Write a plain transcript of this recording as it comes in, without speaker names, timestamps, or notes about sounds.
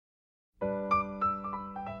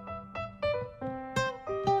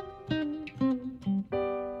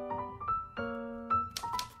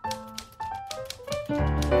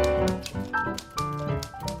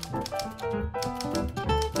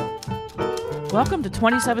Welcome to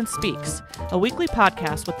 27 Speaks, a weekly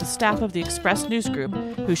podcast with the staff of the Express News Group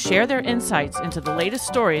who share their insights into the latest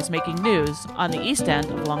stories making news on the East End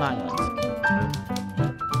of Long Island.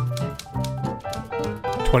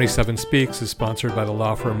 27 Speaks is sponsored by the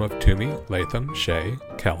law firm of Toomey, Latham, Shea,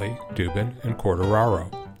 Kelly, Dubin, and Quartararo.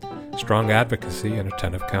 Strong advocacy and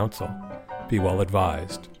attentive counsel. Be well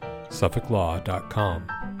advised. SuffolkLaw.com.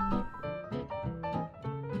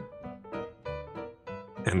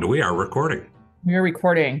 And we are recording. We're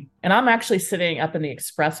recording. And I'm actually sitting up in the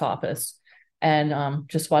Express office and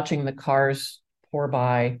just watching the cars pour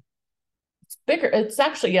by. It's bigger. It's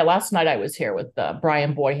actually, last night I was here with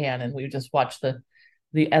Bryan Boyhan and we just watched the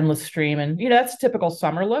endless stream. And, that's a typical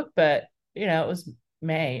summer look, but, it was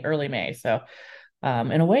early May. So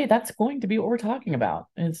in a way, that's going to be what we're talking about.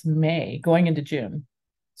 It's May going into June.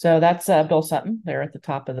 So that's Bill Sutton there at the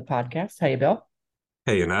top of the podcast. How you, Bill?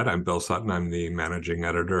 Hey, Annette. I'm Bill Sutton. I'm the managing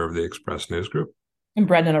editor of the Express News Group. And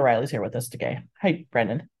Brendan O'Reilly's here with us today. Hi,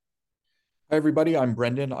 Brendan. Hi, everybody. I'm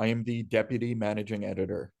Brendan. I am the deputy managing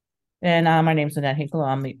editor. And my name's Annette Hinkle.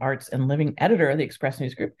 I'm the arts and living editor of the Express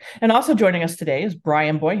News Group. And also joining us today is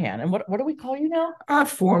Bryan Boyhan. And what do we call you now?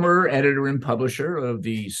 Former editor and publisher of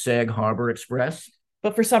the Sag Harbor Express.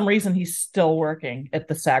 But for some reason, he's still working at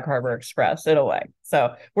the Sag Harbor Express in a way.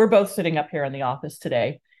 So we're both sitting up here in the office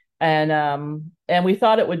today. And we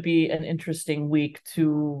thought it would be an interesting week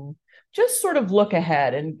to just sort of look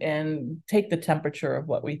ahead and take the temperature of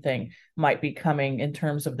what we think might be coming in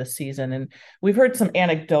terms of the season. And we've heard some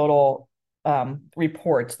anecdotal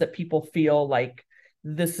reports that people feel like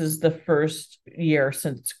this is the first year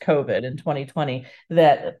since COVID in 2020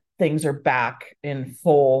 that things are back in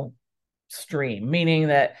full stream, meaning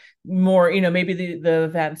that more, maybe the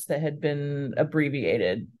events that had been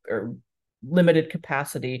abbreviated or limited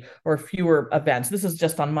capacity or fewer events. This is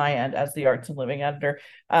just on my end as the arts and living editor,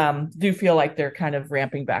 do feel like they're kind of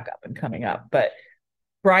ramping back up and coming up. But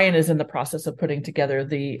Bryan is in the process of putting together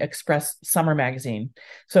the Express Summer Magazine.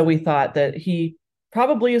 So we thought that he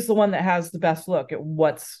probably is the one that has the best look at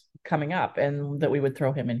what's coming up and that we would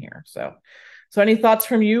throw him in here. So any thoughts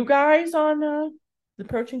from you guys on the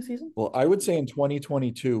approaching season? Well, I would say in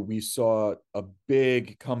 2022, we saw a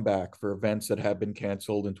big comeback for events that had been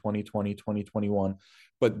canceled in 2020, 2021.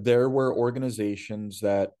 But there were organizations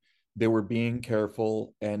that they were being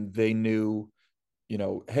careful and they knew,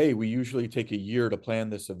 hey, we usually take a year to plan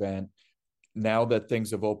this event. Now that things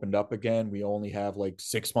have opened up again, we only have like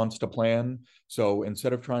 6 months to plan. So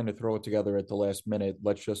instead of trying to throw it together at the last minute,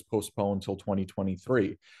 let's just postpone until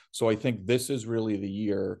 2023. So I think this is really the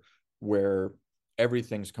year where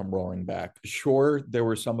everything's come roaring back. Sure, there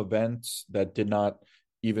were some events that did not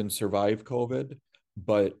even survive COVID,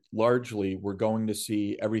 but largely we're going to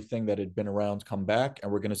see everything that had been around come back,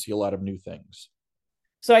 and we're going to see a lot of new things.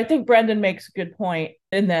 So I think Brendan makes a good point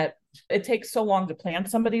in that it takes so long to plan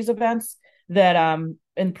some of these events that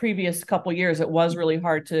in previous couple years, it was really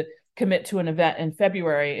hard to commit to an event in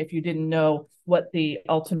February if you didn't know what the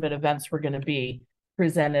ultimate events were going to be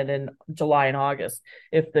presented in July and August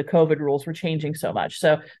if the COVID rules were changing so much.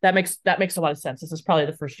 So that makes a lot of sense. This is probably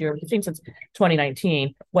the first year we've seen since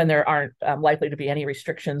 2019 when there aren't likely to be any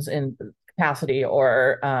restrictions in capacity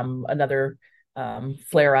or another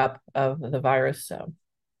flare up of the virus. So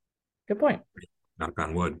good point. Knock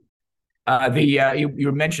on wood. You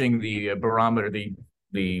were mentioning the barometer,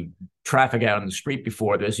 the traffic out on the street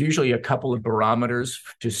before. There's usually a couple of barometers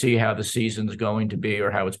to see how the season's going to be or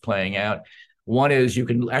how it's playing out. One is you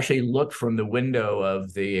can actually look from the window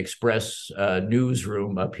of the Express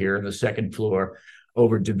newsroom up here on the second floor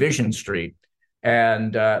over Division Street.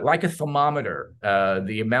 And like a thermometer,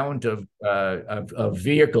 the amount of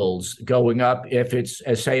vehicles going up, if it's,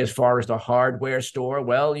 as far as the hardware store,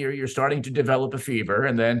 well, you're starting to develop a fever.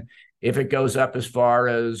 And then if it goes up as far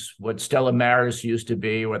as what Stella Maris used to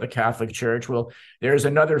be or the Catholic Church, well, there's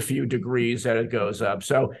another few degrees that it goes up.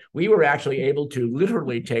 So we were actually able to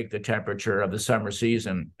literally take the temperature of the summer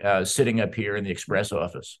season sitting up here in the Express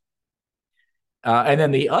office. And then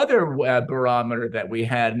the other barometer that we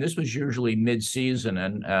had, and this was usually mid-season,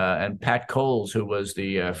 and Pat Coles, who was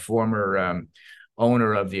the former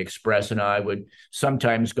owner of the Express, and I would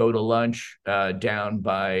sometimes go to lunch down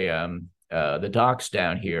by the docks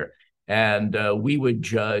down here. And we would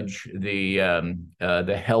judge the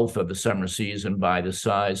health of the summer season by the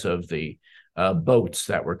size of the boats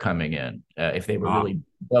that were coming in. If they were really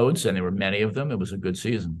boats, and there were many of them, it was a good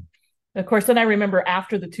season. Of course, then I remember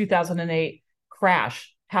after the 2008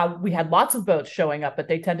 crash, how we had lots of boats showing up, but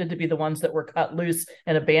they tended to be the ones that were cut loose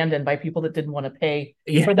and abandoned by people that didn't want to pay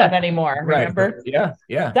for them anymore. Right. Remember? Yeah.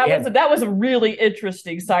 That was a really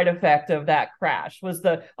interesting side effect of that crash, was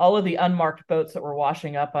all of the unmarked boats that were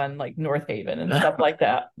washing up on like North Haven and stuff like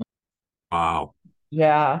that. Wow.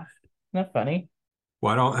 Yeah. Isn't that funny?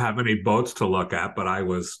 Well, I don't have any boats to look at, but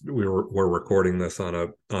we're recording this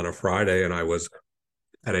on a Friday, and I was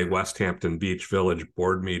at a West Hampton Beach Village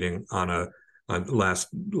board meeting on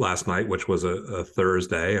last night, which was a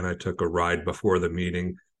Thursday, and I took a ride before the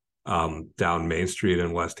meeting down Main Street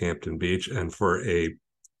in West Hampton Beach, and for a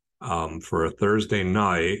Thursday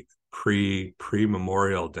night pre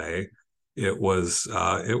Memorial Day, it was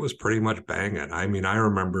pretty much banging. I mean, I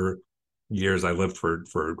remember years. I lived for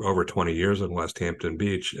over 20 years in West Hampton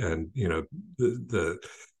Beach, and the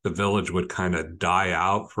village would kind of die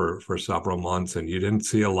out for several months, and you didn't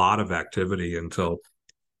see a lot of activity until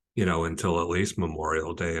at least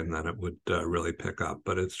Memorial Day, and then it would really pick up.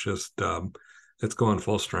 But it's just it's going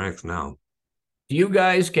full strength now. Do you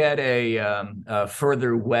guys get a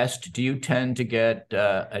further west? Do you tend to get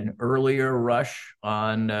an earlier rush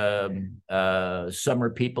on summer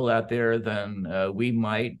people out there than we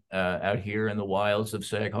might out here in the wilds of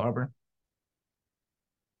Sag Harbor?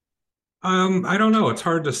 I don't know. It's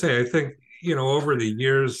hard to say. I think over the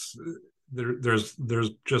years there's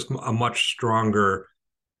just a much stronger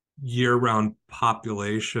year-round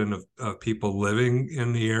population of people living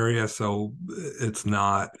in the area, so it's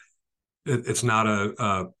not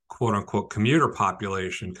a quote unquote commuter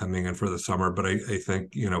population coming in for the summer, but I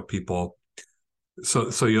think people,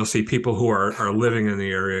 so you'll see people who are living in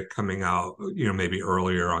the area coming out maybe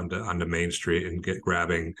earlier onto Main Street and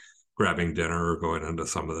grabbing dinner or going into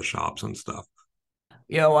some of the shops and stuff.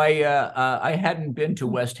 I hadn't been to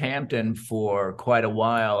West Hampton for quite a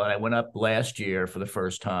while, and I went up last year for the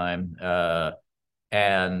first time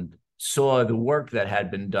and saw the work that had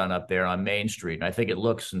been done up there on Main Street, and I think it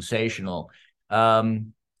looks sensational. Do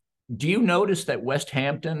you notice that West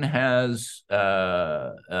Hampton has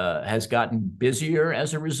gotten busier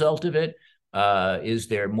as a result of it? Is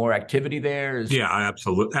there more activity there? Yeah,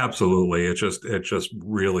 absolutely. It just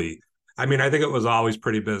really. I mean, I think it was always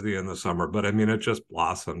pretty busy in the summer, but I mean, it just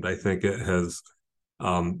blossomed. I think it has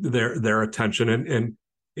their attention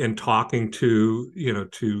in talking to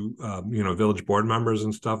village board members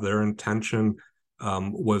and stuff. Their intention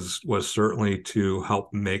was certainly to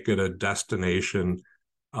help make it a destination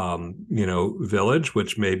village,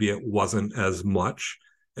 which maybe it wasn't as much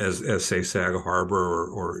as say Sag Harbor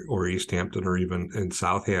or East Hampton or even in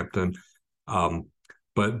Southampton.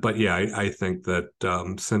 But yeah, I think that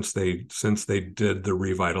since they did the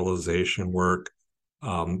revitalization work,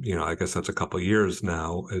 I guess that's a couple of years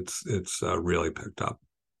now. It's really picked up.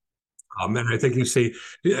 And I think you see,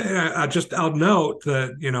 I'll note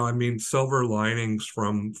that silver linings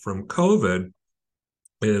from COVID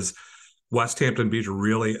is West Hampton Beach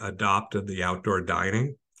really adopted the outdoor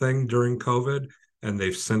dining thing during COVID, and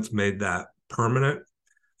they've since made that permanent.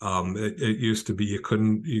 It used to be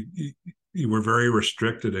you were very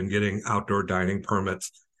restricted in getting outdoor dining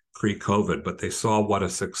permits pre-COVID, but they saw what a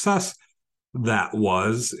success that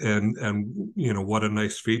was, and what a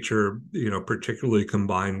nice feature, particularly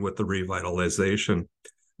combined with the revitalization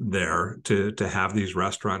there to have these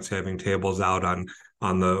restaurants having tables out on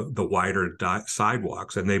the wider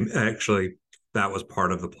sidewalks. And they actually, that was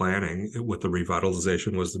part of the planning with the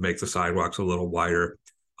revitalization, was to make the sidewalks a little wider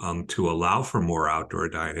to allow for more outdoor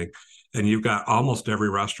dining. And you've got almost every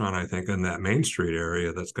restaurant, I think, in that Main Street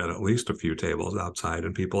area that's got at least a few tables outside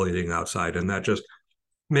and people eating outside. And that just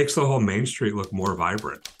makes the whole Main Street look more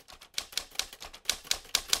vibrant.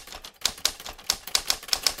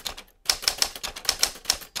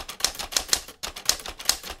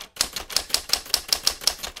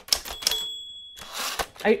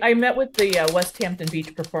 I met with the West Hampton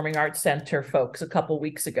Beach Performing Arts Center folks a couple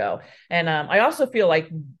weeks ago. And I also feel like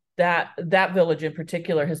that village in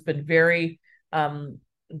particular has been very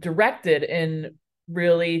directed in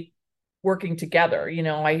really working together.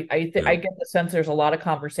 I get the sense there's a lot of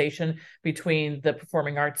conversation between the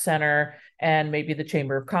Performing Arts Center and maybe the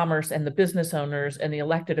Chamber of Commerce and the business owners and the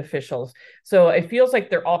elected officials. So it feels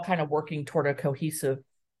like they're all kind of working toward a cohesive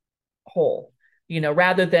whole,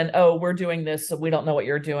 rather than, oh, we're doing this, so we don't know what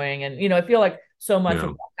you're doing. And, I feel like so much of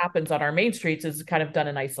what happens on our main streets is kind of done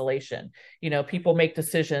in isolation. People make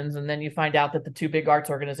decisions, and then you find out that the two big arts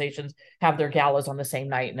organizations have their galas on the same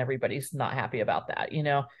night, and everybody's not happy about that,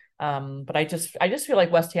 But I just feel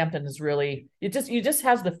like West Hampton is really, it just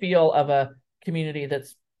has the feel of a community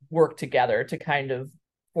that's worked together to kind of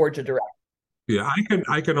forge a direction. Yeah,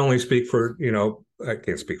 I can only speak for, I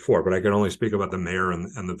can't speak for, but I can only speak about the mayor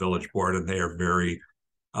and the village board, and they are very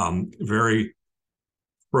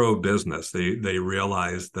pro business. They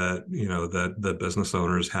realize that, that the business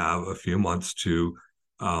owners have a few months to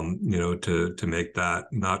to make that,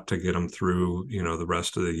 not to get them through, the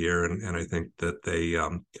rest of the year. And I think that they,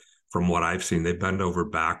 from what I've seen, they bend over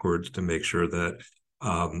backwards to make sure that,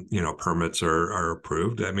 permits are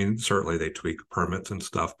approved. I mean, certainly they tweak permits and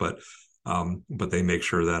stuff, but they make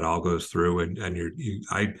sure that all goes through.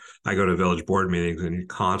 I go to village board meetings, and you're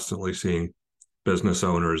constantly seeing business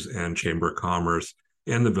owners and chamber of commerce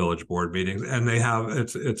in the village board meetings, and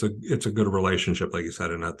it's a good relationship, like you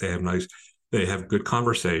said, and that they have good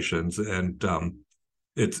conversations. And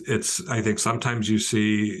it's I think sometimes you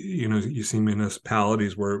see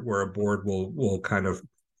municipalities where a board will kind of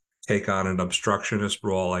take on an obstructionist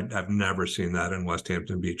role. I've never seen that in West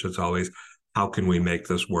Hampton Beach. It's always, how can we make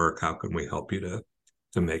this work? How can we help you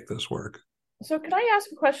to make this work? So can I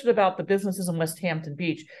ask a question about the businesses in West Hampton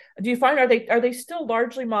Beach? Do you find, are they still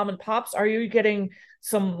largely mom and pops? Are you getting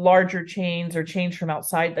some larger chains or chains from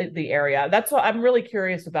outside the area? That's what I'm really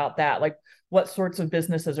curious about, that. Like, what sorts of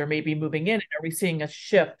businesses are maybe moving in? Are we seeing a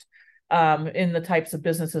shift in the types of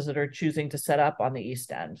businesses that are choosing to set up on the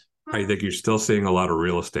East End? I think you're still seeing a lot of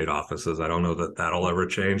real estate offices. I don't know that that'll ever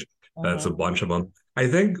change. That's a bunch of them. I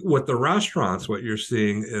think with the restaurants, what you're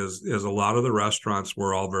seeing is a lot of the restaurants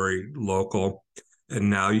were all very local, and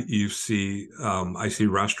now you see, I see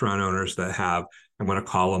restaurant owners that have, I'm going to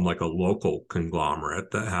call them like a local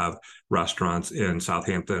conglomerate, that have restaurants in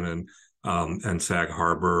Southampton and Sag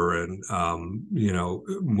Harbor, and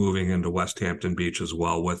moving into West Hampton Beach as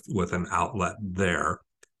well with an outlet there.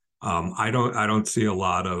 I don't see a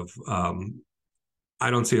lot of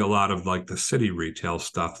like the city retail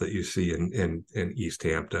stuff that you see in East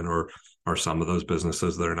Hampton, or some of those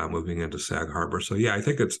businesses that are now moving into Sag Harbor. So yeah, I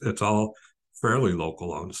think it's all fairly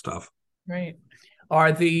local owned stuff. Right.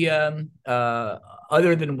 Are the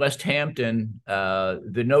other than West Hampton,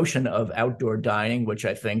 the notion of outdoor dining, which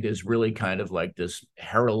I think is really kind of like this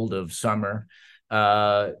herald of summer,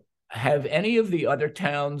 have any of the other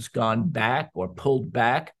towns gone back or pulled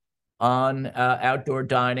back on outdoor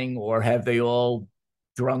dining, or have they all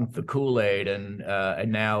drunk the Kool-Aid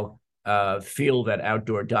and now feel that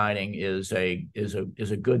outdoor dining is a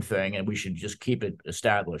good thing and we should just keep it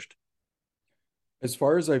established? As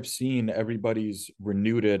far as I've seen, everybody's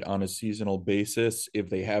renewed it on a seasonal basis,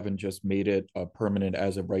 if they haven't just made it a permanent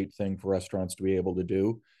as a right thing for restaurants to be able to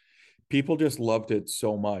do. People just loved it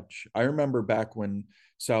so much. I remember back when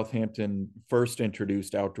Southampton first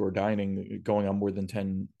introduced outdoor dining, going on more than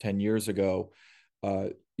 10 years ago.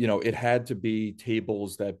 It had to be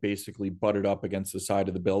tables that basically butted up against the side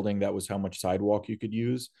of the building. That was how much sidewalk you could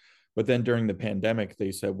use. But then during the pandemic,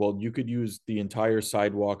 they said, well, you could use the entire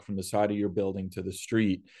sidewalk from the side of your building to the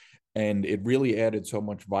street. And it really added so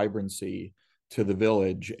much vibrancy to the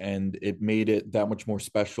village, and it made it that much more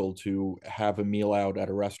special to have a meal out at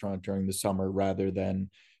a restaurant during the summer rather than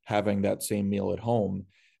having that same meal at home.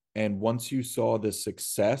 And once you saw the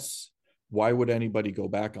success, why would anybody go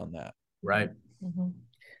back on that? Right. Mm-hmm.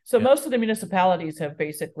 So most of the municipalities have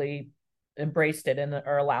basically embraced it and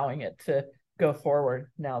are allowing it to go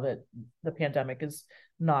forward now that the pandemic is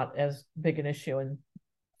not as big an issue in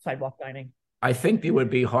sidewalk dining. I think they would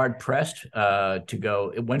be hard pressed to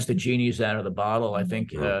go once the genie's out of the bottle. I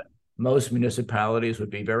think most municipalities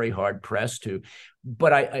would be very hard pressed to.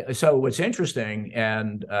 But so what's interesting,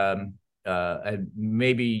 and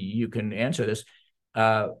maybe you can answer this,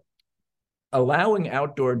 allowing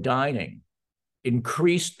outdoor dining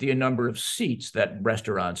increased the number of seats that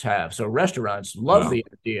restaurants have. So restaurants love the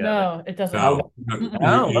idea. No, it doesn't.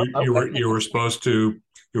 You were supposed to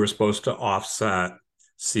offset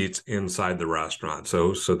seats inside the restaurant.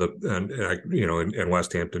 So in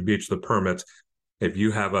West Hampton Beach, the permits, if you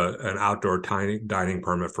have an outdoor dining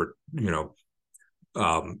permit for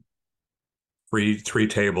three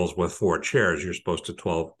tables with 4 chairs, you're supposed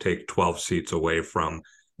to take 12 seats away from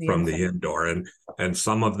the indoor, and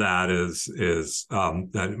some of that is it's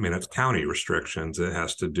county restrictions. It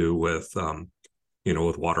has to do with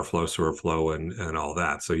with water flow, sewer flow, and all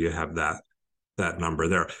that. So you have that number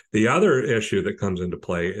there. The other issue that comes into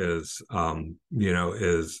play is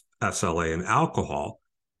SLA and alcohol,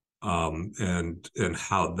 and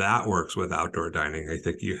how that works with outdoor dining. I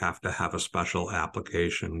think you have to have a special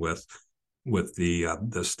application with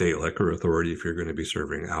the state liquor authority if you're going to be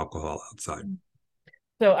serving alcohol outside.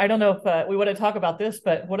 So I don't know if we want to talk about this,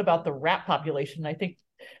 but what about the rat population? I think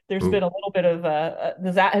there's been a little bit of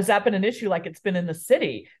has that been an issue like it's been in the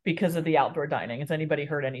city because of the outdoor dining? Has anybody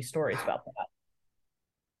heard any stories about that?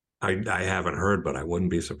 I haven't heard, but I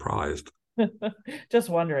wouldn't be surprised. Just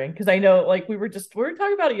wondering, because I know, like, we were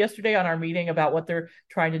talking about it yesterday on our meeting about what they're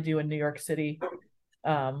trying to do in New York City,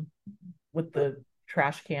 um, with the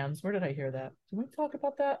trash cans. Where did I hear that? Did we talk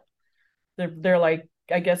about that? They're like,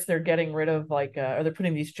 I guess they're getting rid of like, or they're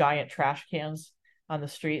putting these giant trash cans on the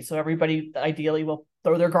street, so everybody ideally will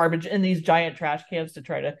throw their garbage in these giant trash cans to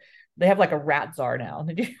try to. They have like a rat czar now.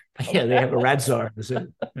 Yeah, they have a rat czar.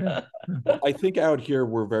 Yeah. I think out here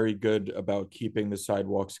we're very good about keeping the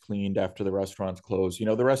sidewalks cleaned after the restaurants close. You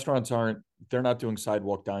know, the restaurants they're not doing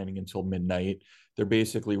sidewalk dining until midnight. They're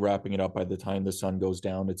basically wrapping it up by the time the sun goes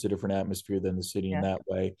down. It's a different atmosphere than the city in that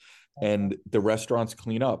way. And the restaurants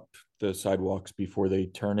clean up the sidewalks before they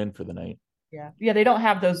turn in for the night. Yeah, they don't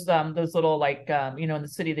have those little, like, in the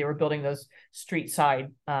city they were building those street side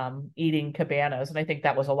eating cabanas, and I think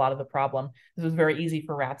that was a lot of the problem. It was very easy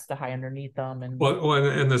for rats to hide underneath them. And well,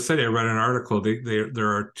 in the city, I read an article. There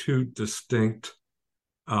are two distinct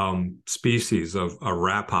species of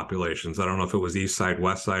rat populations. I don't know if it was east side,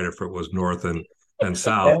 west side, or if it was north and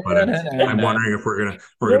south. But I'm wondering if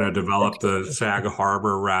we're gonna develop the Sag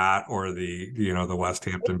Harbor rat or the West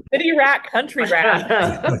Hampton city rat, country rat.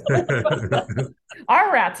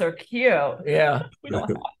 Our rats are cute. Yeah, we don't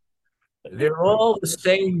have. They're all the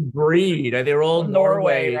same breed. They're all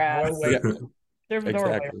Norway rats. Norway. They're exactly.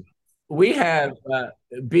 Norway. We have,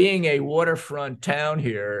 being a waterfront town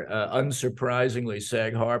here, unsurprisingly,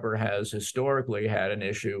 Sag Harbor has historically had an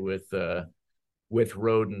issue with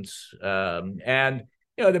rodents, and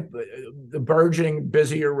the burgeoning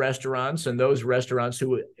busier restaurants and those restaurants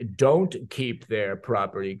who don't keep their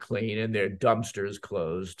property clean and their dumpsters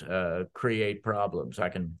closed create problems. I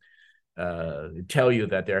can tell you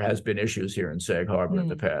that there has been issues here in Sag Harbor in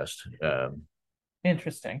the past.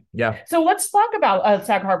 Interesting. Yeah. So let's talk about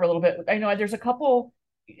Sag Harbor a little bit. I know there's a couple,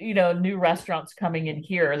 new restaurants coming in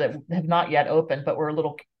here that have not yet opened, but we're a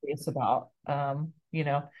little curious about.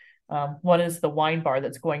 One is the wine bar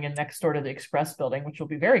that's going in next door to the Express building, which will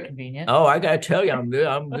be very convenient. Oh, I got to tell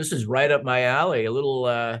you, this is right up my alley. A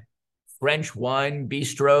little French wine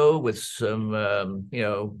bistro with some,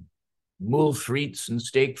 moule frites and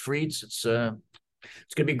steak frites. It's going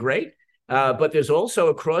to be great. But there's also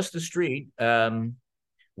across the street,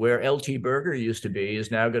 where LT Burger used to be,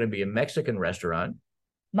 is now going to be a Mexican restaurant.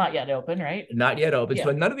 Not yet open, right? Not yet open. Yeah.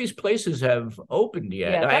 So none of these places have opened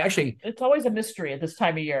yet. Yeah, it's always a mystery at this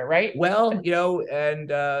time of year, right? Well,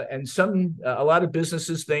 and a lot of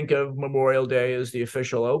businesses think of Memorial Day as the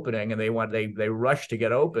official opening, and they rush to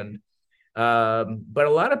get opened. But a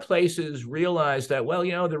lot of places realize that,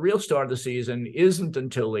 the real start of the season isn't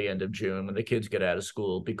until the end of June when the kids get out of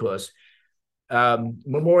school, because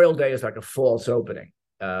Memorial Day is like a false opening,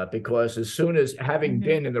 because as soon as, having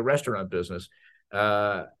been in the restaurant business,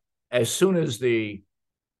 as soon as the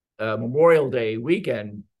Memorial Day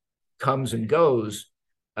weekend comes and goes,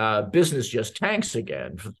 business just tanks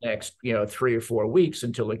again for the next 3 or 4 weeks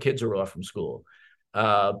until the kids are off from school.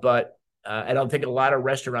 But I don't think a lot of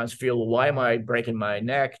restaurants feel, well, why am I breaking my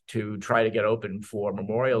neck to try to get open for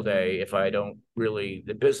Memorial Day if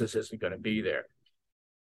the business isn't going to be there.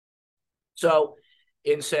 So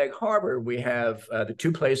in Sag Harbor, we have the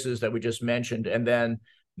two places that we just mentioned. And then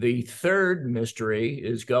the third mystery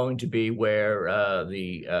is going to be where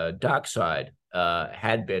the dockside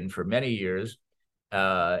had been for many years.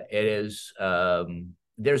 It is...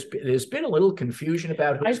 There's been a little confusion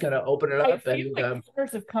about who's going to open it up. I feel like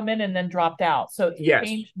owners have come in and then dropped out, so it's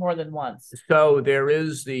changed more than once. So there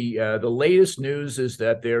is the latest news is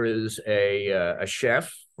that there is a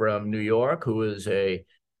chef from New York who is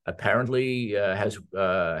apparently has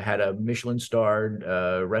had a Michelin-starred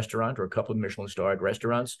restaurant, or a couple of Michelin-starred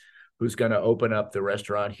restaurants, who's going to open up the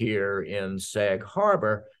restaurant here in Sag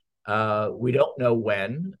Harbor. We don't know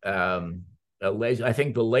when. I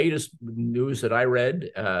think the latest news that I read,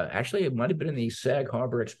 actually, it might have been in the Sag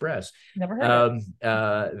Harbor Express. Never heard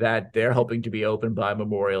that they're hoping to be open by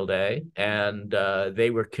Memorial Day, and they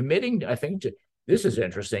were committing, I think, this is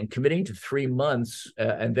interesting, committing to 3 months,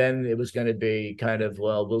 and then it was going to be kind of,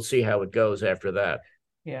 well, we'll see how it goes after that.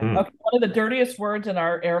 Yeah. Okay. One of the dirtiest words in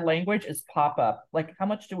our language is pop-up. Like, how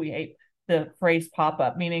much do we hate the phrase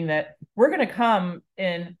pop-up? Meaning that we're going to come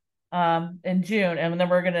in June, and then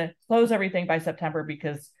we're going to close everything by September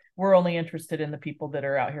because we're only interested in the people that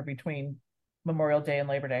are out here between Memorial Day and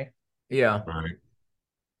Labor Day. Yeah. Right.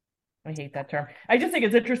 I hate that term. I just think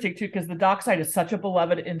it's interesting too, because the dockside is such a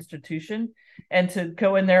beloved institution, and to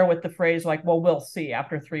go in there with the phrase like, well, we'll see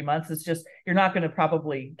after 3 months, it's just, you're not going to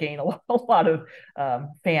probably gain a lot of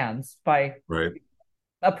fans by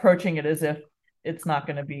approaching it as if it's not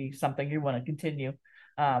going to be something you want to continue.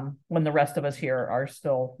 when the rest of us here are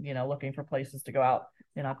still, looking for places to go out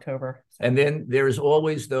in October. So. And then there's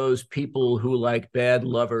always those people who, like bad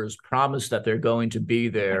lovers, promise that they're going to be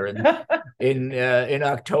there and in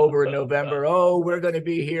October and November. Oh, we're going to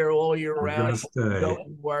be here all year round. Don't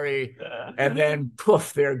worry. And then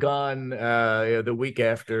poof, they're gone the week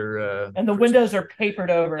after. And the windows are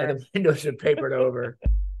papered over. And the windows are papered over.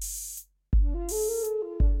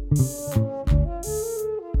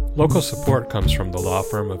 Local support comes from the law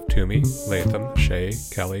firm of Toomey, Latham, Shea,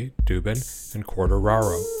 Kelly, Dubin, and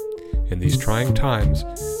Corderaro. In these trying times,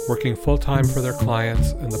 working full-time for their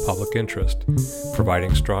clients and the public interest,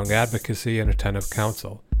 providing strong advocacy and attentive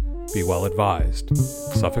counsel. Be well advised.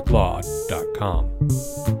 SuffolkLaw.com.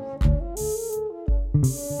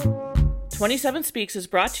 27 Speaks is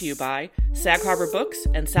brought to you by Sag Harbor Books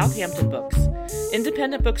and Southampton Books,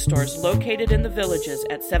 independent bookstores located in the Villages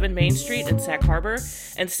at 7 Main Street in Sag Harbor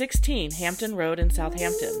and 16 Hampton Road in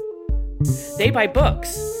Southampton. They buy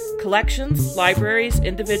books, collections, libraries,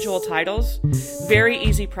 individual titles. Very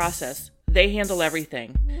easy process. They handle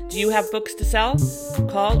everything. Do you have books to sell?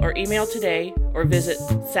 Call or email today or visit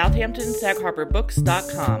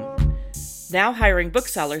southamptonsagharbourbooks.com. Now hiring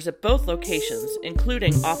booksellers at both locations,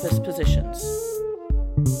 including office positions.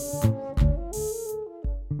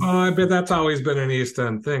 I bet that's always been an East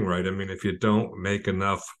End thing, right? I mean, if you don't make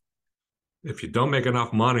enough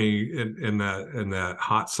money in that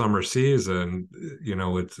hot summer season,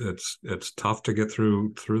 it's tough to get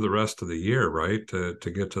through the rest of the year, right? To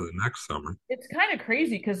get to the next summer. It's kind of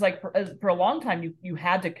crazy because, like, for a long time, you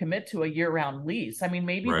had to commit to a year-round lease. I mean,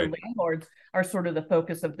 maybe the landlords are sort of the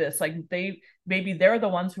focus of this. Like, they're the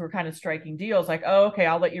ones who are kind of striking deals. Like, oh, okay,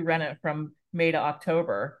 I'll let you rent it from May to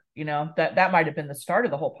October. That might have been the start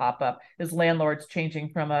of the whole pop-up, is landlords changing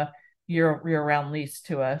from a year-round lease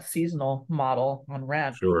to a seasonal model on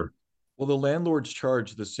rent. Sure. Well, the landlords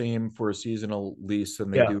charge the same for a seasonal lease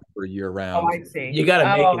than they do for year-round. Oh, I see. You got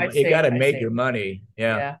to make your money.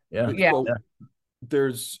 Yeah. So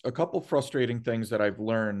there's a couple frustrating things that I've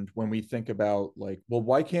learned when we think about, like, well,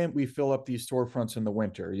 why can't we fill up these storefronts in the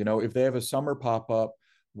winter? If they have a summer pop-up,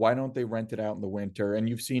 why don't they rent it out in the winter? And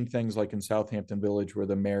you've seen things like in Southampton Village where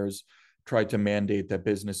the mayor's tried to mandate that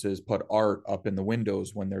businesses put art up in the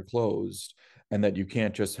windows when they're closed, and that you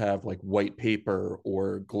can't just have like white paper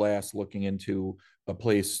or glass looking into a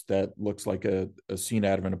place that looks like a scene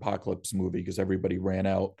out of an apocalypse movie because everybody ran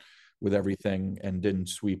out with everything and didn't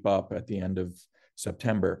sweep up at the end of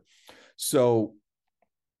September. So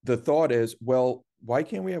the thought is, well, why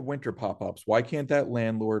can't we have winter pop-ups? Why can't that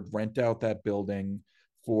landlord rent out that building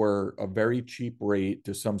for a very cheap rate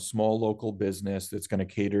to some small local business that's going to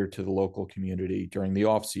cater to the local community during the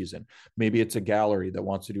off season? Maybe it's a gallery that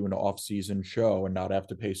wants to do an off-season show and not have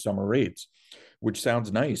to pay summer rates, which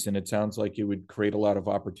sounds nice. And it sounds like it would create a lot of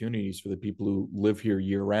opportunities for the people who live here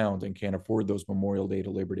year round and can't afford those Memorial Day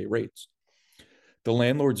to Labor Day rates. The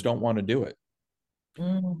landlords don't want to do it.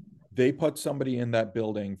 They put somebody in that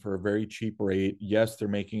building for a very cheap rate. Yes, they're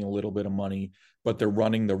making a little bit of money, but they're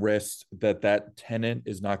running the risk that that tenant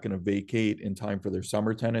is not going to vacate in time for their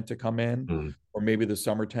summer tenant to come in. Or maybe the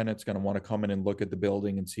summer tenant's going to want to come in and look at the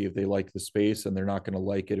building and see if they like the space, and they're not going to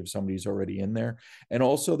like it if somebody's already in there. And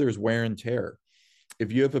also there's wear and tear.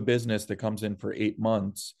 If you have a business that comes in for 8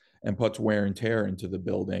 months and puts wear and tear into the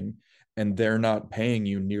building, and they're not paying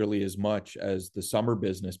you nearly as much as the summer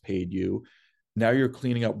business paid you, now you're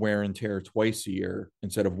cleaning up wear and tear twice a year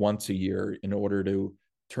instead of once a year in order to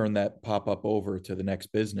turn that pop-up over to the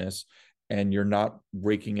next business, and you're not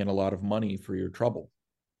raking in a lot of money for your trouble.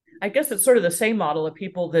 I guess it's sort of the same model of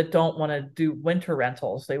people that don't want to do winter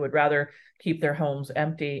rentals. They would rather keep their homes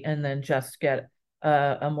empty and then just get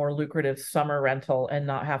a more lucrative summer rental and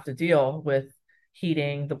not have to deal with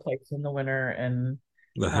heating the place in the winter and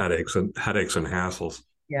the headaches and hassles.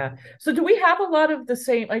 Yeah. So do we have a lot of the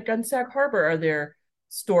same, like on Sag Harbor, are there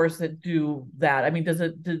stores that do that? I mean,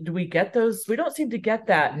 do we get those? We don't seem to get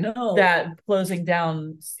that. No. That closing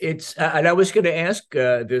down. It's, and I was going to ask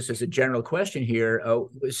this as a general question here.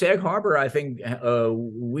 Sag Harbor, I think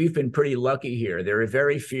we've been pretty lucky here. There are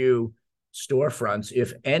very few storefronts,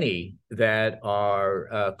 if any, that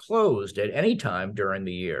are closed at any time during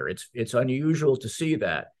the year. It's unusual to see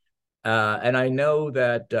that. And I know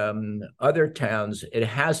that other towns, it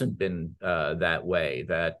hasn't been that way,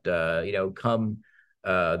 that, come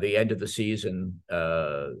the end of the season,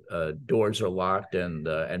 doors are locked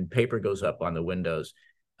and paper goes up on the windows.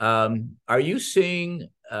 Are you seeing,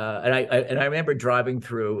 and I remember driving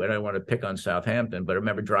through, and I want to pick on Southampton, but I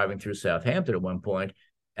remember driving through Southampton at one point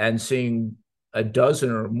and seeing a dozen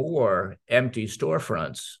or more empty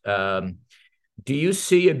storefronts. Do you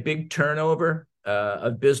see a big turnover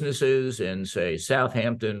of businesses in, say,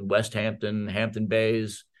 Southampton, West Hampton, Hampton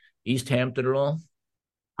Bays, East Hampton at all?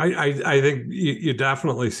 I think you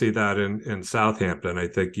definitely see that in Southampton. I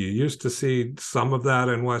think you used to see some of that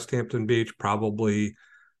in West Hampton Beach, probably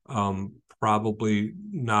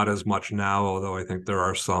not as much now, although I think there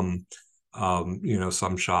are some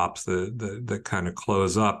some shops that kind of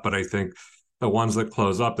close up. But I think the ones that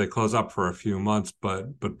close up, they close up for a few months, but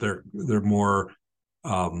they're more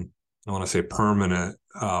I want to say permanent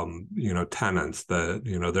tenants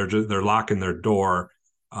that they're locking their door,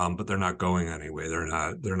 but they're not going anyway.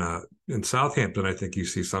 They're not in Southampton. I think you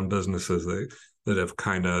see some businesses that have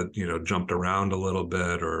kind of jumped around a little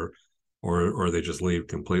bit, or they just leave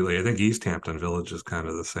completely. I think East Hampton Village is kind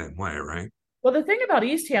of the same way, right? Well, the thing about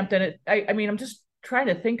East Hampton, I mean, I'm just trying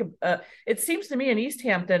to think of, it seems to me in East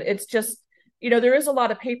Hampton, it's just, there is a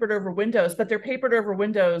lot of papered over windows, but they're papered over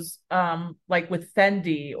windows like with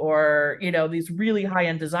Fendi or, these really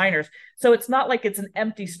high-end designers. So it's not like it's an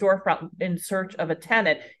empty storefront in search of a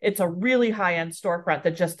tenant. It's a really high-end storefront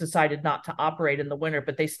that just decided not to operate in the winter,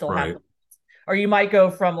 but they still have, or you might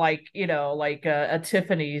go from like, like a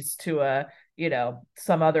Tiffany's to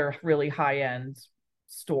some other really high-end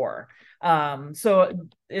store. So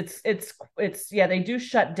it's yeah, they do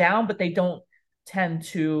shut down, but they don't tend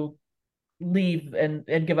to leave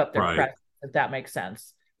and give up their presence, if that makes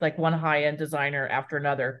sense. Like one high-end designer after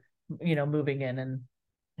another, moving in and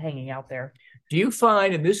hanging out there. Do you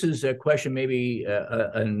find, and this is a question maybe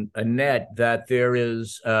Annette, that there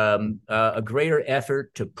is a greater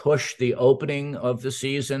effort to push the opening of the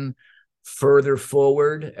season further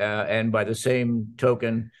forward, and by the same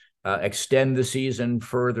token, extend the season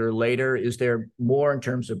further later? Is there more in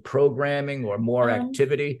terms of programming or more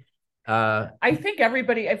activity? I think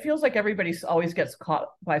it feels like everybody always gets caught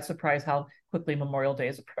by surprise how quickly Memorial Day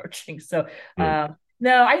is approaching. So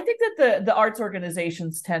no, I think that the arts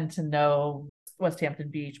organizations tend to know. West Hampton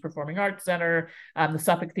Beach Performing Arts Center, the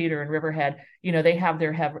Suffolk Theater in Riverhead, they have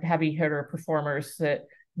their heavy hitter performers that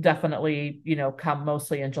definitely, come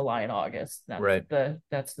mostly in July and August.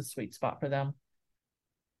 That's the sweet spot for them.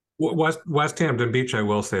 West Hampton Beach, I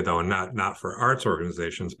will say though, and not for arts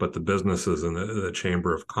organizations, but the businesses and the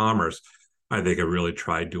Chamber of Commerce, I think have really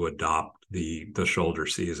tried to adopt the shoulder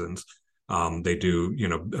seasons. They do,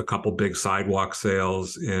 a couple big sidewalk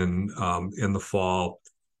sales in the fall.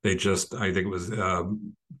 They just, I think it was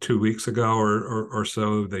 2 weeks ago or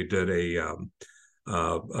so, they did a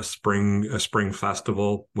spring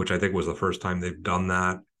festival, which I think was the first time they've done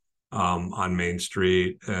that on Main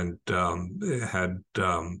Street, and it had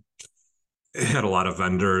a lot of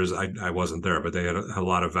vendors. I wasn't there, but they had a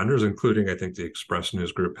lot of vendors, including I think the Express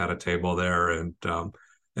News Group had a table there, and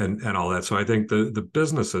all that. So I think the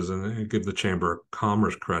businesses, and I give the Chamber of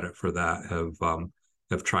Commerce credit for that,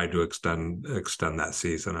 have tried to extend that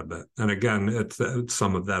season a bit. And again, it's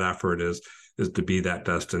some of that effort is to be that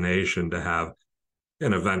destination, to have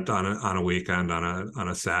an event on a weekend, on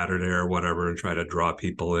a Saturday or whatever, and try to draw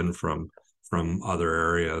people in from other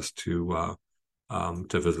areas to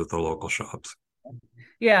visit the local shops.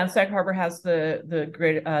 Yeah, and Sag Harbor has the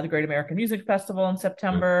Great American Music Festival in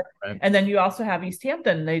September, and then you also have East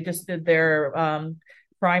Hampton. They just did their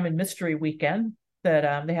crime and mystery weekend.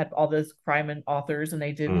 That they had all those crime and authors, and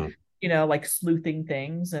they did like sleuthing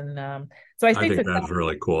things, and so I think that's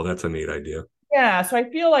really cool. That's a neat idea. Yeah, so I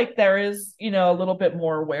feel like there is a little bit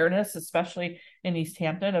more awareness, especially in East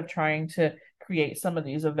Hampton, of trying to create some of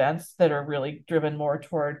these events that are really driven more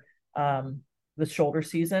toward the shoulder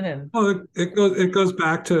season. And it goes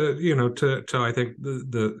back to to I think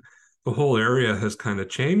the whole area has kind of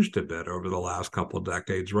changed a bit over the last couple of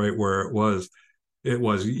decades, right? Where it was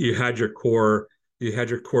you had your core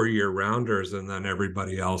year rounders, and then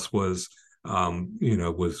everybody else was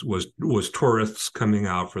tourists coming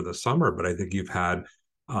out for the summer. But I think you've had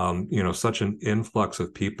such an influx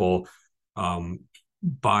of people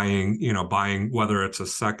buying, whether it's a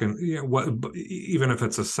second, even if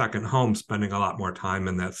it's a second home, spending a lot more time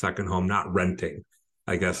in that second home, not renting,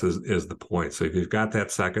 I guess is the point. So if you've got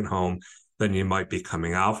that second home, then you might be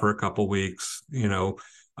coming out for a couple weeks,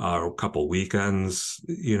 or a couple weekends,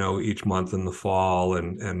 each month in the fall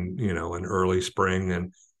and in early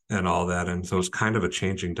spring and all that. And so it's kind of a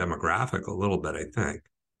changing demographic a little bit, I think.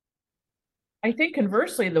 I think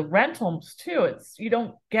conversely, the rentals too, you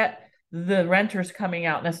don't get the renters coming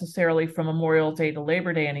out necessarily from Memorial Day to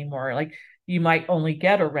Labor Day anymore. Like you might only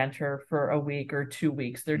get a renter for a week or 2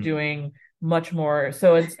 weeks. They're doing much more.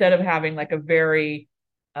 So instead of having like a very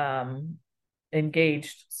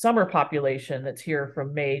engaged summer population that's here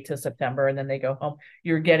from May to September, and then they go home.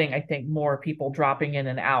 You're getting, I think, more people dropping in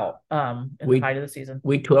and out in the height of the season.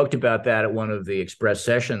 We talked about that at one of the Express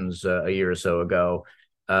sessions a year or so ago,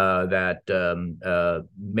 that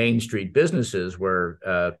Main Street businesses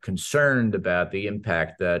were concerned about the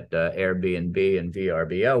impact that Airbnb and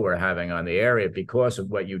VRBO were having on the area because of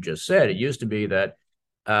what you just said. It used to be that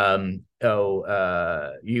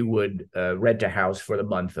you would rent a house for the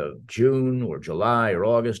month of June or July or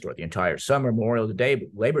August or the entire summer, Memorial Day,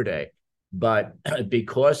 Labor Day. But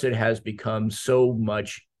because it has become so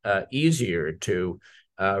much easier to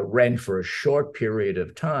rent for a short period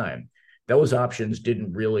of time, those options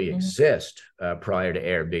didn't really exist prior to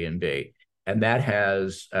Airbnb. And that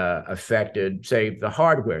has affected, say, the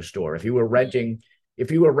hardware store. If you were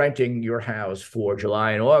renting your house for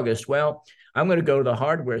July and August, well, I'm going to go to the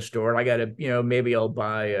hardware store and I got to, maybe I'll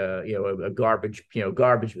buy a garbage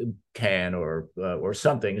can or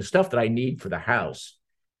something, stuff that I need for the house.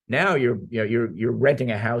 Now you're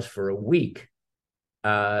renting a house for a week.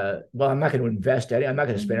 Well, I'm not going to invest any. I'm not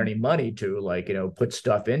going to spend any money to put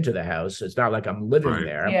stuff into the house. It's not like I'm living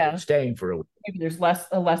there. I'm staying for a week. Maybe there's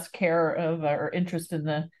less care of or interest in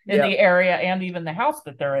the area and even the house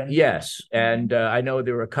that they're in. Yes, and I know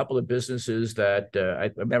there were a couple of businesses that I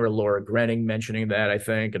remember Laura Grenning mentioning that, I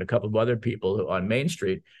think, and a couple of other people on Main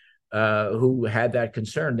Street who had that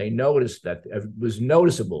concern. They noticed that it was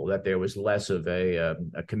noticeable that there was less of a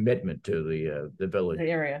commitment to the village, the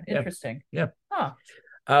area. Interesting. Yeah. Huh.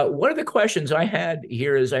 One of the questions I had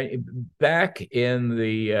here is, back in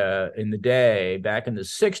the day, back in the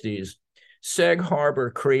 60s, Sag Harbor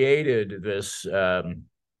created this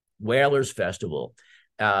Whalers Festival,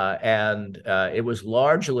 and it was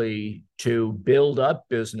largely to build up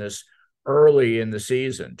business early in the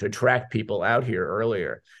season, to attract people out here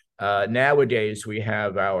earlier. Nowadays, we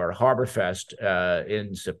have our Harbor Fest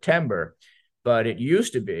in September, but it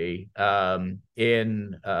used to be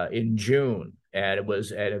in June. And it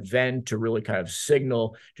was an event to really kind of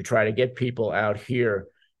signal, to try to get people out here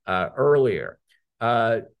earlier.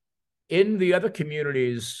 In the other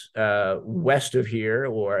communities west of here,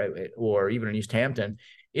 or even in East Hampton,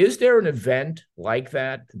 is there an event like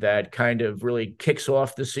that kind of really kicks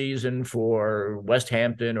off the season for West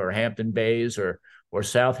Hampton or Hampton Bays or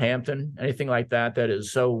Southampton? Anything like that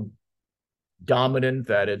is so dominant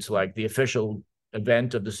that it's like the official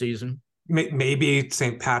event of the season? Maybe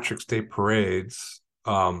St. Patrick's Day parades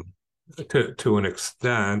to an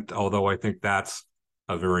extent, although I think that's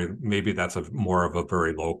more of a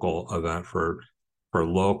very local event for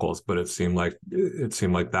locals. But it seemed like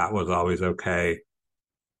that was always okay.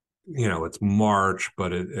 It's March,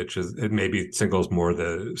 but it maybe signals more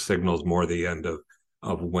the end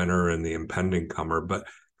of winter and the impending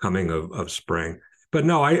coming of spring. But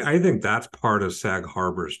no, I think that's part of Sag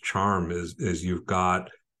Harbor's charm is you've got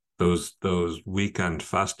those weekend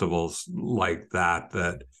festivals like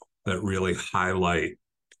that really highlight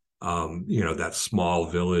that small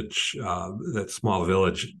village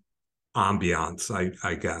ambiance,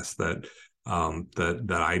 I guess that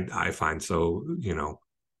I find so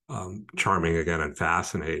charming again and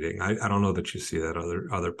fascinating. I don't know that you see that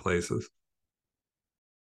other places.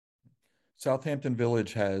 Southampton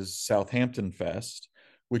Village has Southampton Fest,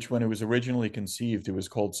 which when it was originally conceived, it was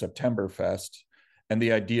called September Fest. And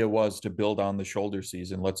the idea was to build on the shoulder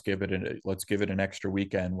season. Let's give it an extra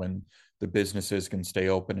weekend when the businesses can stay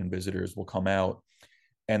open and visitors will come out.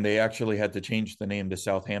 And they actually had to change the name to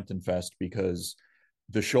Southampton Fest because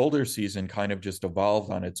the shoulder season kind of just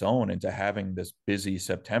evolved on its own into having this busy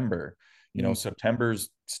September. September's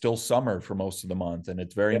still summer for most of the month, and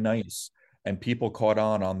it's very nice. And people caught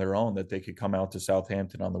on their own that they could come out to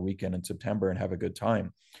Southampton on the weekend in September and have a good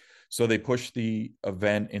time. So they pushed the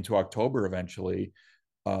event into October eventually.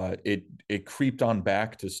 It creeped on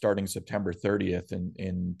back to starting September 30th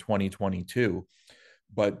in 2022.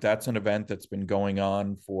 But that's an event that's been going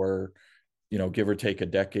on for, give or take a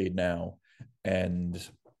decade now. And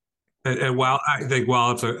while I think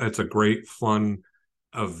it's a great fun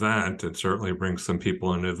event, it certainly brings some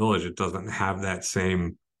people into the village. It doesn't have that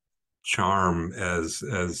same charm as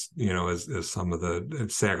some of the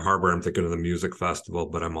Sag Harbor. I'm thinking of the music festival,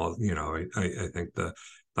 but I'm all I think the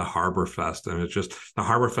Harbor Fest, and it's just the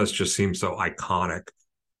Harbor Fest just seems so iconic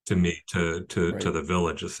to me to the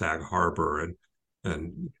village of Sag Harbor,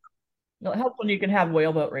 and it helps when you can have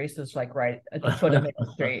whaleboat races right at the foot of Main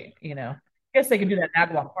Street. I guess they can do that in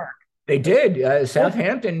Agawam Park. They did.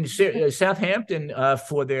 Southampton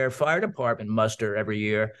for their fire department muster every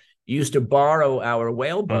year used to borrow our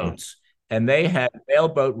whaleboats, and they had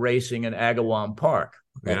whaleboat racing in Agawam Park.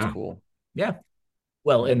 That's cool. Yeah.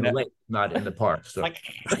 Well, in the lake, not in the park. So Like,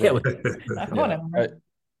 yeah, whatever.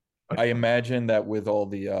 I imagine that with all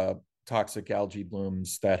the toxic algae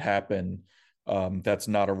blooms that happen, that's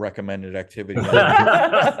not a recommended activity.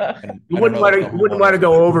 you wouldn't want to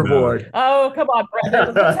go overboard. Oh, come on,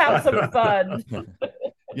 Brendan. Let's have some fun.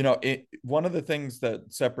 One of the things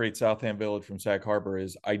that separates Southam Village from Sag Harbor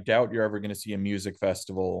is I doubt you're ever going to see a music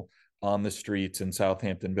festival on the streets in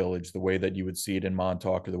Southampton Village the way that you would see it in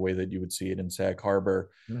Montauk or the way that you would see it in Sag Harbor.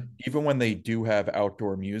 Even when they do have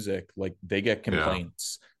outdoor music, like they get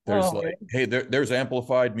complaints. There's hey, there's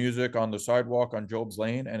amplified music on the sidewalk on Job's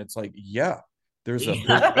Lane, and it's like, there's a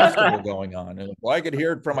festival going on, and well, I could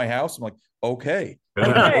hear it from my house. I'm like, okay.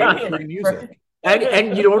 Free music,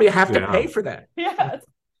 and you don't even have to pay for that. Yeah.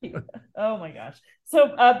 Oh my gosh.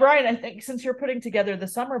 So Bryan, I think since you're putting together the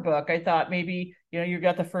summer book, I thought maybe you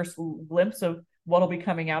got the first glimpse of what'll be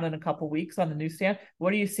coming out in a couple weeks on the newsstand.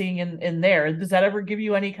 What are you seeing in there? Does that ever give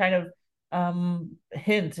you any kind of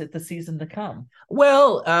hint at the season to come?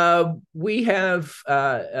 Well, we have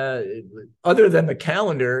other than the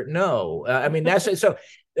calendar, no. I mean,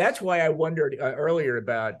 that's why I wondered earlier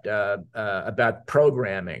about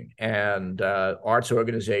programming and arts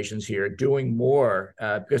organizations here doing more,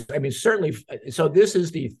 because I mean, certainly. So this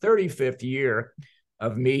is the 35th year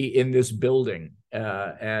of me in this building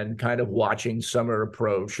and kind of watching summer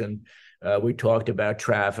approach. And we talked about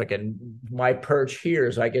traffic, and my perch here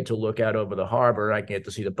is I get to look out over the harbor. I get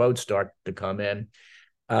to see the boats start to come in.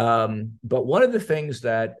 But one of the things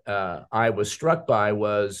that I was struck by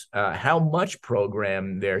was how much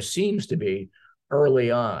program there seems to be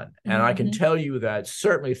early on. And I can tell you that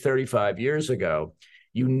certainly 35 years ago,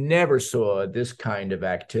 you never saw this kind of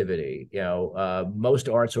activity. Most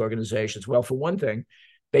arts organizations, well, for one thing,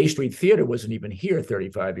 Bay Street Theater wasn't even here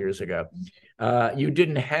 35 years ago. You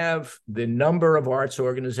didn't have the number of arts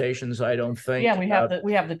organizations, I don't think. Yeah, we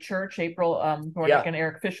have the church, April Dornick and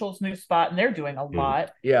Eric Fischel's new spot, and they're doing a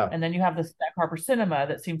lot. Yeah. And then you have the Sag Harbor Cinema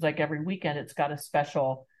that seems like every weekend it's got a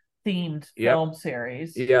special themed film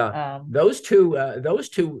series. Yeah. Those two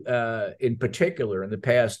in particular in the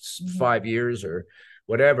past 5 years or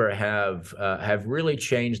whatever have really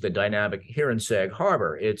changed the dynamic here in Sag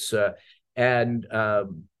Harbor. It's and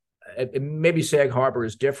maybe Sag Harbor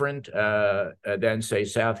is different than, say,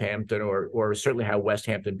 Southampton or certainly how West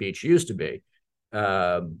Hampton Beach used to be.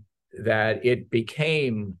 That it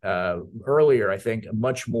became earlier, I think,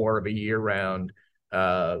 much more of a year-round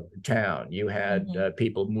town. You had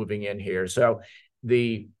people moving in here, so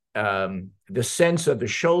the sense of the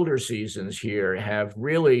shoulder seasons here have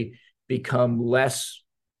really become less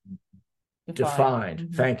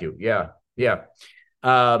defined. Thank you. Yeah.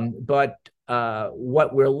 But so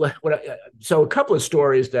a couple of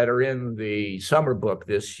stories that are in the summer book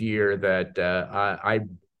this year that I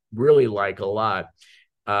really like a lot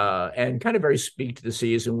and kind of very speak to the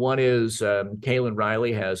season. One is Kaylin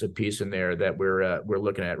Riley has a piece in there that we're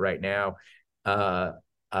looking at right now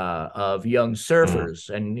of young surfers,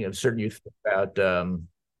 and certainly you think about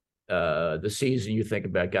the season, you think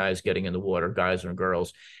about guys getting in the water, guys and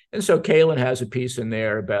girls. And so Kaylin has a piece in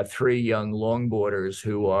there about 3 young longboarders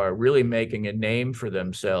who are really making a name for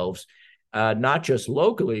themselves, not just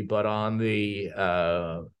locally, but on the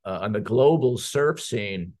global surf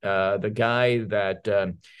scene. The guy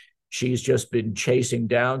that she's just been chasing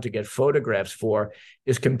down to get photographs for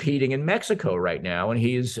is competing in Mexico right now. And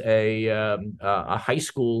he's a high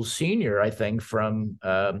school senior, I think, from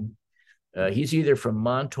he's either from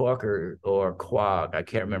Montauk or Quag. I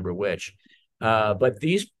can't remember which. But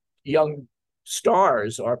these young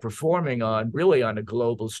stars are performing on a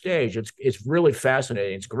global stage. It's really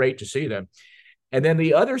fascinating. It's great to see them. And then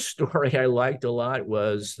the other story I liked a lot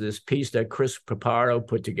was this piece that Chris Paparo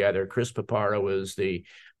put together. Chris Paparo is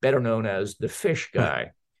better known as the fish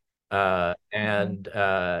guy. And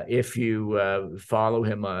if you follow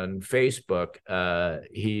him on Facebook,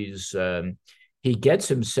 he gets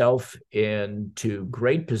himself into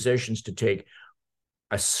great positions to take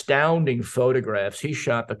astounding photographs. He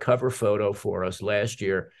shot the cover photo for us last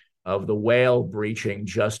year of the whale breaching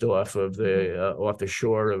just off the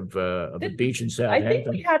shore of the beach in Southampton. I think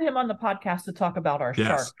we had him on the podcast to talk about our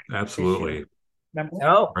shark. Absolutely. Remember?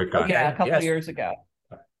 Oh, okay. Yeah, a couple of years ago.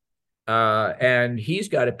 And he's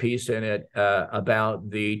got a piece in it about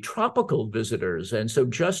the tropical visitors. And so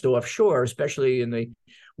just offshore, especially in the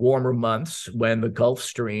warmer months when the Gulf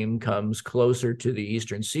Stream comes closer to the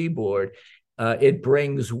eastern seaboard, it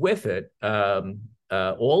brings with it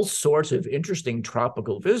all sorts of interesting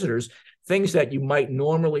tropical visitors. Things that you might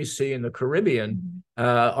normally see in the Caribbean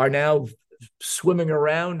are now swimming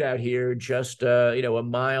around out here just a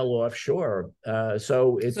mile offshore.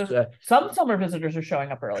 So some summer visitors are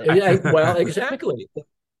showing up early. Well, exactly.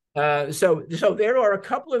 So there are a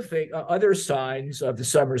couple of other signs of the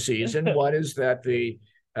summer season. One is that the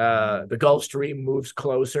Gulf Stream moves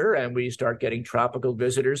closer and we start getting tropical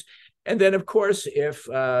visitors. And then, of course,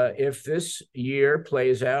 if this year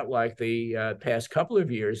plays out like the past couple of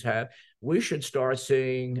years have, we should start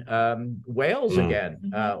seeing whales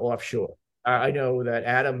again offshore. I know that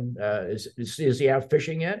Adam is he out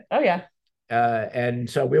fishing yet? Oh yeah. And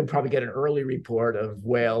so we'll probably get an early report of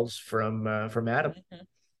whales from Adam.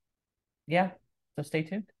 Yeah. So stay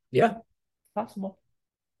tuned. Yeah. Possible.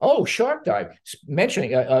 Oh, shark dive.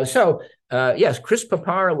 Mentioning yes, Chris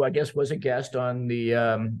Paparo, I guess, was a guest on the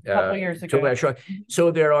couple years ago. Shark. So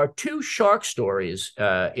there are 2 shark stories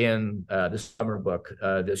in the summer book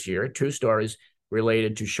this year. 2 stories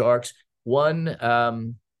related to sharks.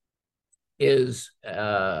 One is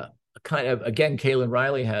kind of, again, Kaylin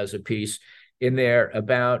Riley has a piece in there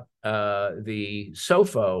about the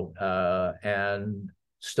SOFO and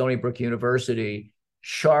Stony Brook University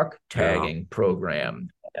shark tagging program,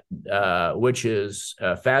 which is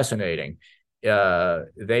fascinating.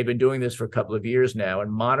 They've been doing this for a couple of years now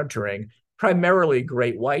and monitoring primarily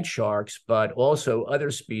great white sharks, but also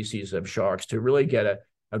other species of sharks to really get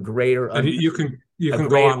a greater. And you can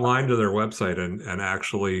go online to their website and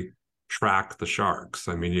actually track the sharks.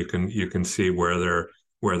 I mean, you can see where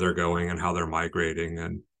they're going and how they're migrating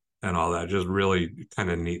and all that. Just really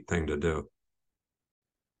kind of neat thing to do.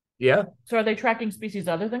 Yeah. So are they tracking species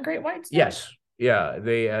other than great whites? Yes. Yeah.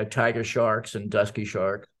 They tiger sharks and dusky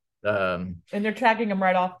shark. And they're tracking them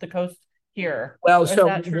right off the coast here. Well, so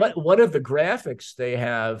one of the graphics they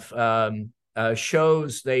have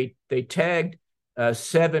shows they tagged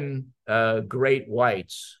 7 great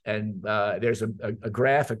whites, and there's a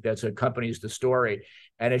graphic that accompanies the story,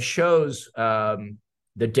 and it shows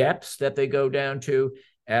the depths that they go down to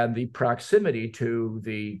and the proximity to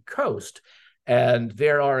the coast. And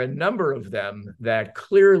there are a number of them that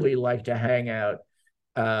clearly like to hang out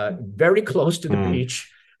very close to the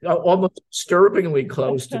beach, almost disturbingly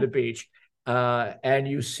close to the beach. And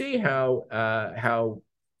you see how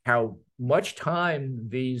much time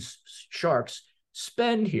these sharks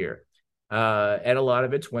spend here. And a lot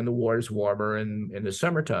of it's when the water's warmer in the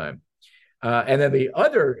summertime. And then the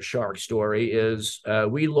other shark story is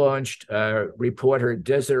we launched reporter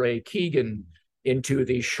Desiree Keegan into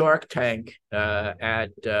the shark tank at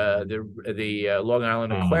the Long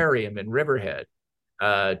Island Aquarium in Riverhead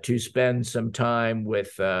to spend some time with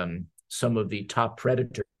some of the top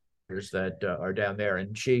predators that are down there.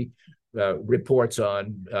 And she reports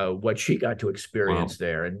on what she got to experience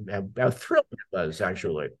there and how thrilled it was,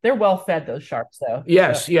 actually. They're well fed, those sharks, though.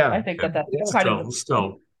 Yes, so yeah. I think that's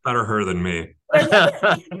still better her than me.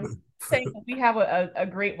 Saying we have a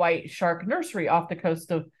great white shark nursery off the coast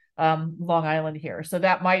of Long Island here. So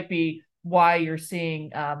that might be why you're seeing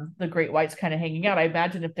the great whites kind of hanging out. I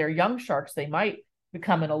imagine if they're young sharks, they might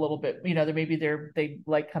become in a little bit, they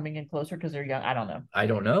like coming in closer because they're young. I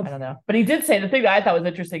don't know. But he did say the thing that I thought was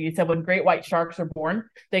interesting. He said when great white sharks are born,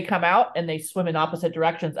 they come out and they swim in opposite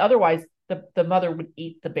directions. Otherwise, the mother would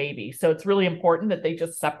eat the baby. So it's really important that they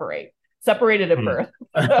just separated at birth.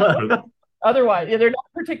 Otherwise, they're not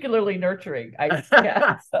particularly nurturing.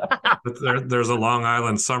 So. But there's a Long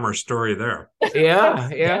Island summer story there.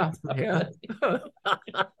 Yeah.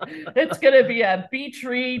 It's going to be a beach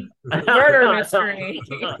read murder mystery.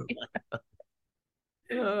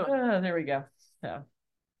 There we go. So,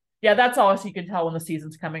 yeah, that's all you can tell when the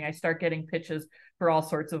season's coming. I start getting pitches for all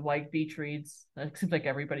sorts of like beach reads. It seems like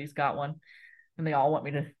everybody's got one, and they all want me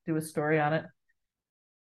to do a story on it.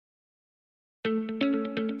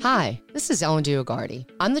 Hi, this is Ellen Diogardi.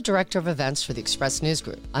 I'm the Director of Events for the Express News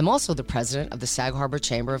Group. I'm also the President of the Sag Harbor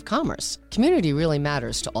Chamber of Commerce. Community really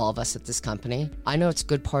matters to all of us at this company. I know it's a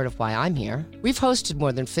good part of why I'm here. We've hosted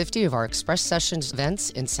more than 50 of our Express Sessions events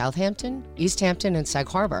in Southampton, East Hampton, and Sag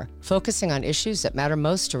Harbor, focusing on issues that matter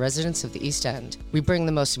most to residents of the East End. We bring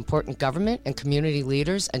the most important government and community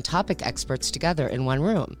leaders and topic experts together in one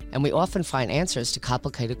room, and we often find answers to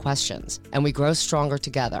complicated questions, and we grow stronger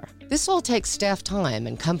together. This all takes staff time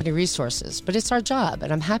and company resources, but it's our job,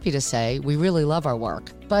 and I'm happy to say we really love our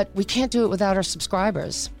work. But we can't do it without our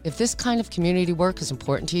subscribers. If this kind of community work is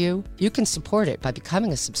important to you, you can support it by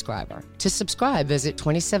becoming a subscriber. To subscribe, visit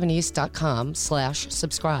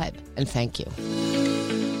 27east.com/subscribe, and thank you.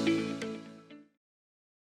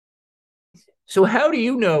 So how do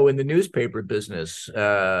you know in the newspaper business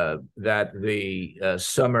that the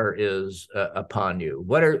summer is upon you?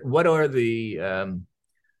 What are the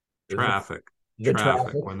traffic? The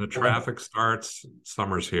traffic. When the traffic starts,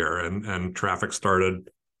 summer's here, and traffic started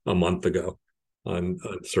a month ago on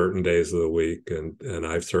certain days of the week, and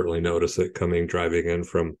I've certainly noticed it driving in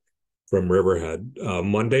from Riverhead.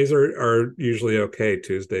 Mondays are usually okay.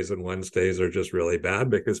 Tuesdays and Wednesdays are just really bad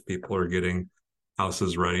because people are getting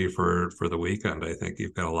houses ready for the weekend. I think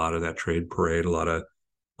you've got a lot of that trade parade, a lot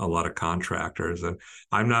of contractors, and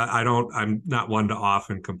I'm not one to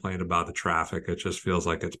often complain about the traffic. It just feels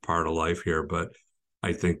like it's part of life here. But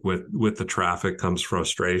I think with the traffic comes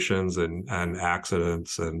frustrations and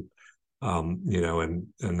accidents and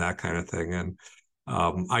and that kind of thing. And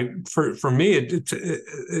for me,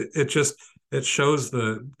 it shows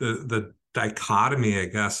the dichotomy, I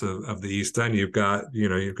guess, of the East End. You've got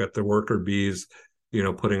the worker bees,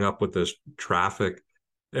 putting up with this traffic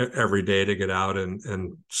every day to get out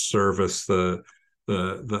and service the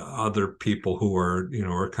other people who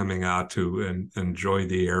are coming out to enjoy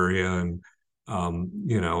the area and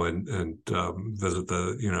visit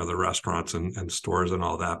the restaurants and stores and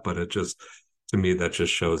all that. But it just, to me, that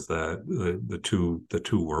just shows that the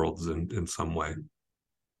two worlds in some way.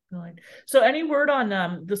 Right. So any word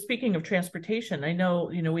on speaking of transportation? I know,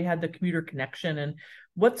 we had the commuter connection, and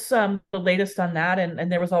what's the latest on that?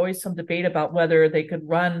 And there was always some debate about whether they could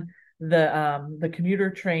run the commuter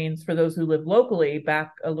trains for those who live locally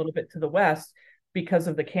back a little bit to the west because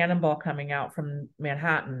of the cannonball coming out from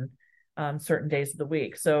Manhattan certain days of the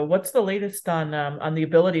week. So what's the latest on the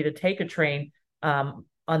ability to take a train on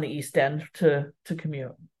the East End to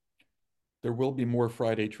commute? There will be more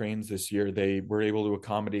Friday trains this year. They were able to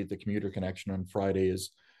accommodate the commuter connection on Fridays,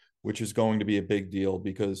 which is going to be a big deal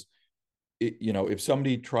because if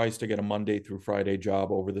somebody tries to get a Monday through Friday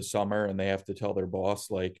job over the summer and they have to tell their boss,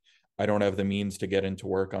 like, I don't have the means to get into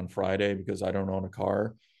work on Friday because I don't own a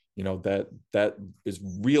car, that is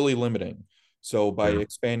really limiting. So by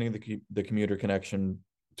expanding the commuter connection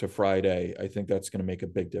to Friday, I think that's going to make a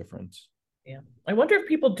big difference. Yeah. I wonder if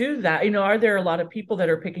people do that. Are there a lot of people that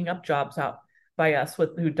are picking up jobs out by us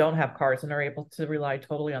who don't have cars and are able to rely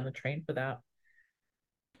totally on the train for that?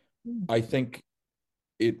 I think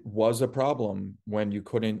it was a problem when you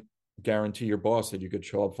couldn't guarantee your boss that you could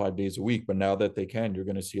show up 5 days a week, but now that they can, you're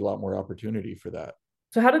going to see a lot more opportunity for that.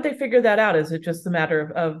 So how did they figure that out? Is it just a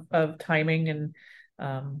matter of timing and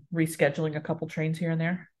rescheduling a couple trains here and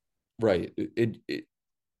there? Right.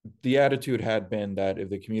 The attitude had been that if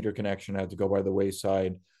the commuter connection had to go by the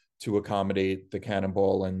wayside to accommodate the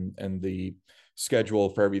cannonball and the schedule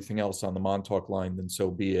for everything else on the Montauk line, then so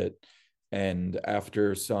be it. And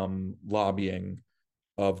after some lobbying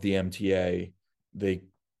of the MTA, they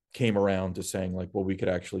came around to saying, like, well, we could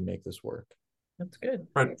actually make this work. That's good.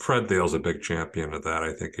 Fred Thiel's a big champion of that,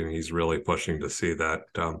 I think, and he's really pushing to see that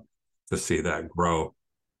grow.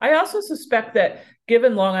 I also suspect that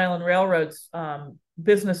given Long Island Railroad's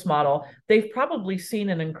business model, they've probably seen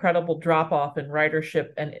an incredible drop off in ridership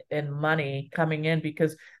and money coming in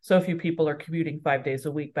because so few people are commuting 5 days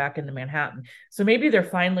a week back into Manhattan. So maybe they're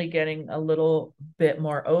finally getting a little bit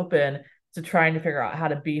more open to trying to figure out how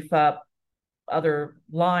to beef up other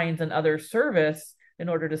lines and other service in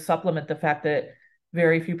order to supplement the fact that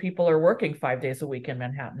very few people are working 5 days a week in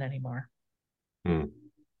Manhattan anymore.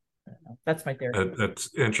 That's my theory. That's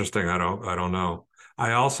interesting. I don't know.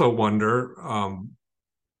 I also wonder.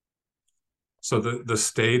 So the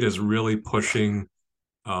state is really pushing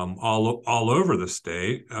all over the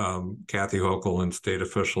state. Kathy Hochul and state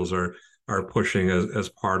officials are pushing as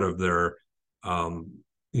part of their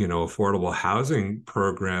affordable housing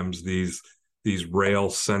programs these rail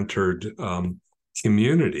centered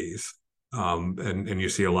communities, and you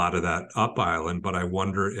see a lot of that up island. But I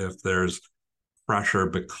wonder if there's pressure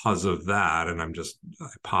because of that, and I'm just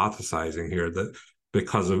hypothesizing here that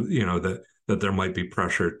because of that there might be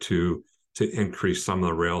pressure to increase some of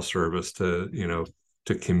the rail service to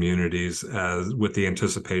communities as with the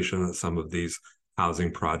anticipation that some of these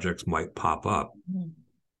housing projects might pop up.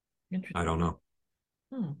 I don't know.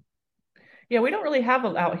 Yeah, we don't really have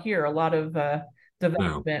out here a lot of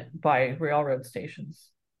development by railroad stations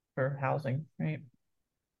for housing, right?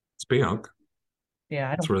 Speonk.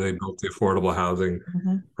 Yeah, that's where they built the affordable housing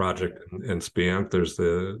project in Speonk. There's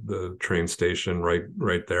the train station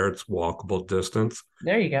right there. It's walkable distance.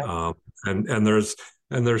 There you go.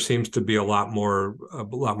 And there seems to be a lot more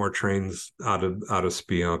trains out of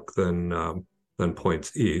Speonk than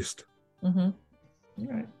points east. All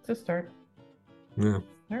right, it's a start. Yeah.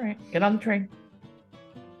 All right, get on the train.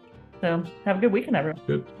 So have a good weekend, everyone.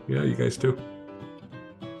 Good. Yeah, you guys too.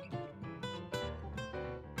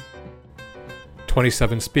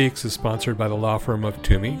 27 Speaks is sponsored by the law firm of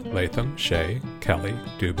Toomey, Latham, Shea, Kelly,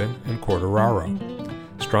 Dubin, and Corderaro.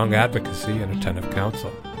 Strong advocacy and attentive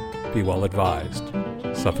counsel. Be well advised.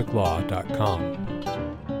 SuffolkLaw.com.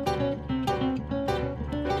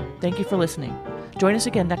 Thank you for listening. Join us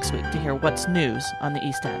again next week to hear what's news on the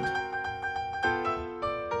East End.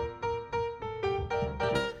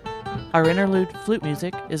 Our interlude flute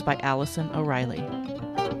music is by Allison O'Reilly.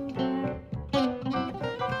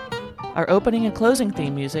 Our opening and closing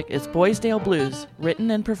theme music is Boysdale Blues,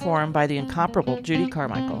 written and performed by the incomparable Judy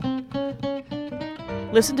Carmichael.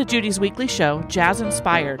 Listen to Judy's weekly show, Jazz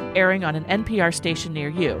Inspired, airing on an NPR station near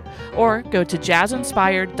you, or go to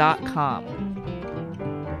jazzinspired.com.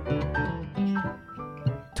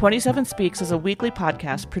 27 Speaks is a weekly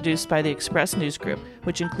podcast produced by the Express News Group,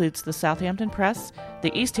 which includes the Southampton Press,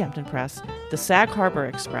 the East Hampton Press, the Sag Harbor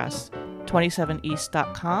Express,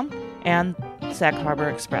 27east.com, and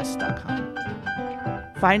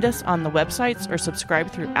sagharborexpress.com. Find us on the websites or subscribe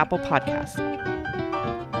through Apple Podcasts.